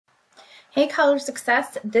Hey College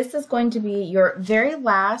Success, this is going to be your very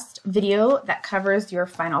last video that covers your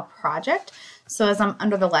final project. So as I'm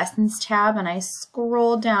under the Lessons tab and I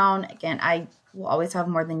scroll down, again, I will always have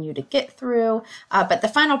more than you to get through, but the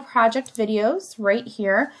final project videos right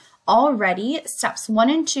here already, steps 1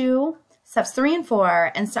 and 2, steps 3 and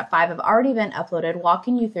 4, and step 5 have already been uploaded,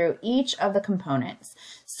 walking you through each of the components.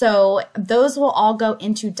 So those will all go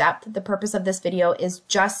into depth. The purpose of this video is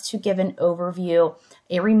just to give an overview,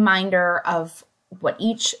 a reminder of what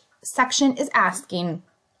each section is asking,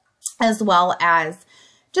 as well as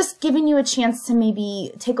just giving you a chance to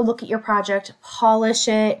maybe take a look at your project, polish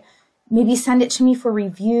it, maybe send it to me for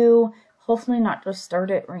review. Hopefully not just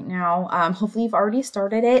start it right now. Hopefully you've already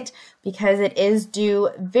started it because it is due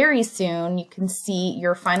very soon. You can see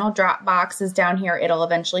your final Dropbox is down here. It'll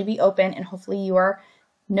eventually be open, and hopefully you are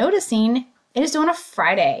noticing it is due on a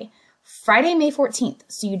Friday, May 14th.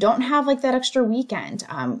 So you don't have like that extra weekend.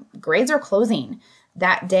 Grades are closing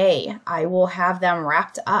that day. I will have them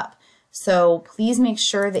wrapped up. So please make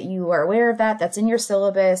sure that you are aware of that. That's in your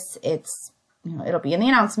syllabus. It's, it'll be in the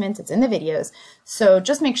announcements. It's in the videos. So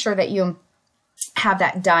just make sure that you have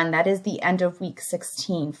that done. That is the end of week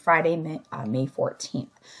 16, Friday, May 14th.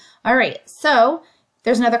 All right. So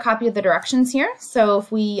there's another copy of the directions here. So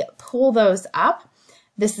if we pull those up,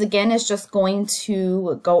 this again is just going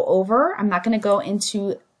to go over. I'm not going to go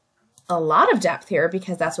into a lot of depth here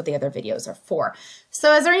because that's what the other videos are for.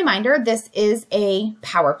 So as a reminder, this is a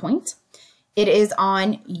PowerPoint. It is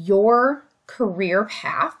on your career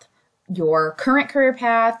path, your current career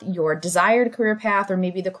path, your desired career path, or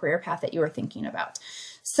maybe the career path that you are thinking about.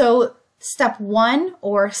 So step 1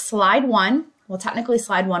 or slide 1, well, technically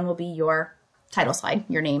slide 1 will be your title slide,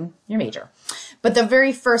 your name, your major. But the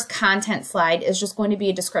very first content slide is just going to be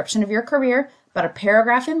a description of your career, about a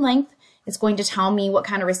paragraph in length. It's going to tell me what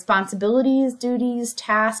kind of responsibilities, duties,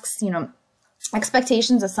 tasks,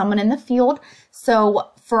 expectations of someone in the field.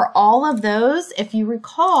 So for all of those, if you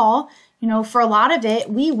recall, for a lot of it,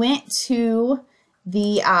 we went to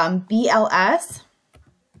the BLS.gov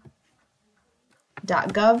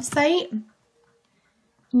site.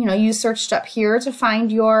 You searched up here to find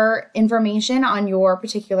your information on your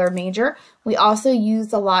particular major. We also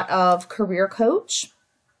used a lot of Career Coach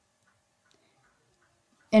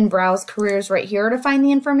and browse careers right here to find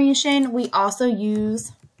the information. We also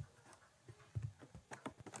use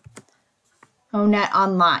ONET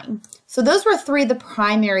Online. So those were 3 of the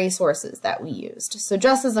primary sources that we used. So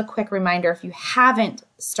just as a quick reminder, if you haven't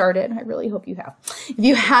started, I really hope you have. If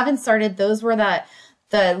you haven't started, those were the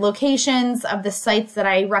locations of the sites that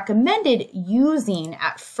I recommended using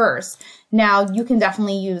at first. Now, you can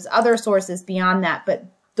definitely use other sources beyond that, but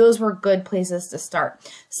those were good places to start.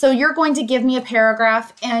 So you're going to give me a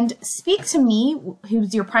paragraph and speak to me,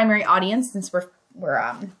 who's your primary audience, since we're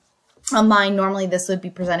online. Normally, this would be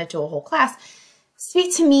presented to a whole class.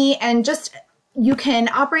 Speak to me, and just, you can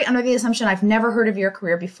operate under the assumption I've never heard of your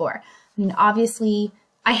career before. I mean, obviously,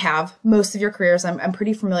 I have most of your careers. I'm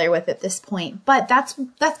pretty familiar with at this point, but that's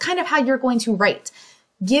kind of how you're going to write.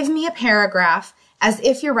 Give me a paragraph as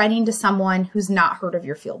if you're writing to someone who's not heard of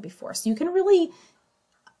your field before. So you can really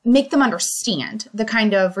make them understand the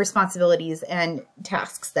kind of responsibilities and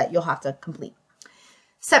tasks that you'll have to complete.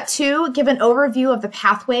 Step 2, give an overview of the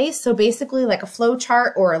pathway. So basically like a flow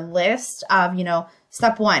chart or a list of,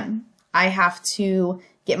 step 1, I have to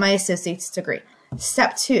get my associate's degree.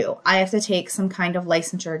 Step 2, I have to take some kind of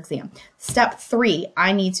licensure exam. Step 3,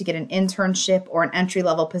 I need to get an internship or an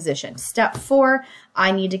entry-level position. Step 4,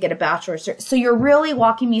 I need to get a bachelor's degree. So you're really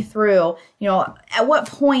walking me through, at what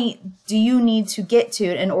point do you need to get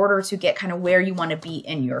to in order to get kind of where you want to be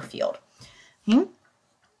in your field. Okay.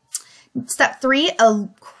 Step 3, a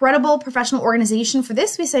credible professional organization. For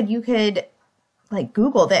this, we said you could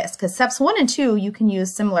Google this, because steps 1 and 2, you can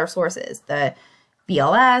use similar sources. The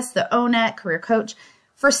BLS, the ONET, Career Coach.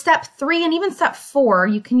 For step 3 and even step 4,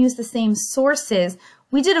 you can use the same sources.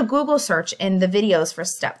 We did a Google search in the videos for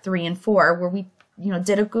step 3 and 4 where we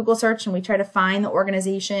did a Google search and we try to find the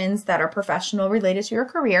organizations that are professional related to your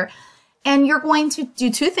career. And you're going to do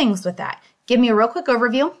 2 things with that. Give me a real quick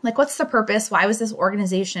overview, like what's the purpose? Why was this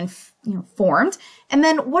organization formed? And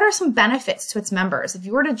then what are some benefits to its members? If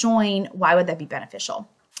you were to join, why would that be beneficial?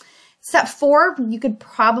 Step 4, you could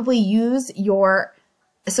probably use your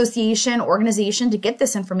association, organization to get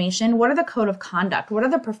this information. What are the code of conduct? What are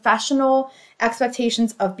the professional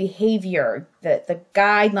expectations of behavior, the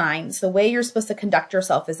guidelines, the way you're supposed to conduct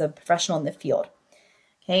yourself as a professional in the field?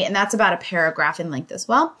 Okay, and that's about a paragraph in length as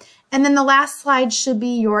well. And then the last slide should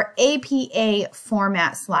be your APA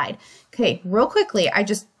format slide. Okay, real quickly, I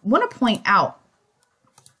just want to point out,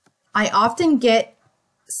 I often get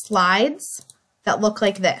slides that look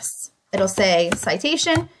like this. It'll say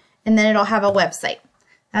citation, and then it'll have a website.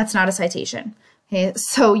 That's not a citation. Okay,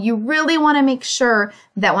 so you really want to make sure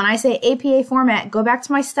that when I say APA format, go back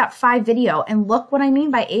to my step 5 video and look what I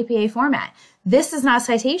mean by APA format. This is not a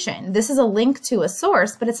citation. This is a link to a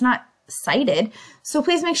source, but it's not cited. So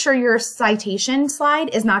please make sure your citation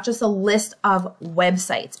slide is not just a list of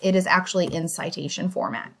websites. It is actually in citation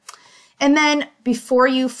format. And then before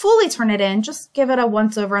you fully turn it in, just give it a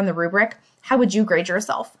once over on the rubric. How would you grade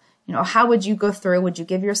yourself? You know, how would you go through? Would you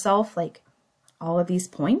give yourself like all of these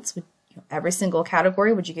points? Every single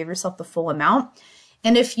category? Would you give yourself the full amount?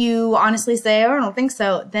 And if you honestly say, oh, I don't think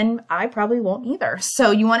so, then I probably won't either.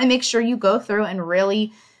 So you want to make sure you go through and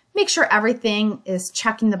really make sure everything is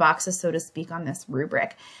checking the boxes, so to speak, on this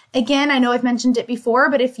rubric. Again, I know I've mentioned it before,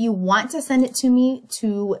 but if you want to send it to me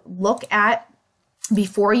to look at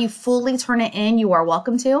before you fully turn it in, you are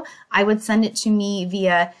welcome to. I would send it to me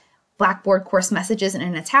via Blackboard course messages in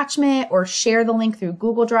an attachment, or share the link through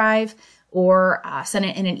Google Drive, or send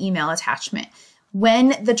it in an email attachment. When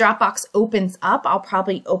the Dropbox opens up, I'll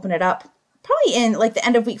probably open it up probably in like the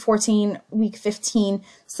end of week 14, week 15,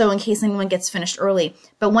 so in case anyone gets finished early.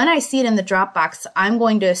 But when I see it in the Dropbox, I'm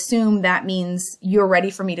going to assume that means you're ready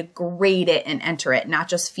for me to grade it and enter it, not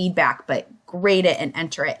just feedback, but grade it and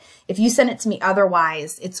enter it. If you send it to me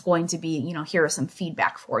otherwise, it's going to be, you know, here are some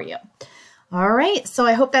feedback for you. All right, so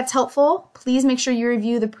I hope that's helpful. Please make sure you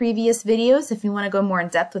review the previous videos if you want to go more in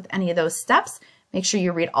depth with any of those steps. Make sure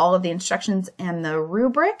you read all of the instructions and the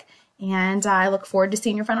rubric, and I look forward to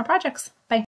seeing your final projects. Bye.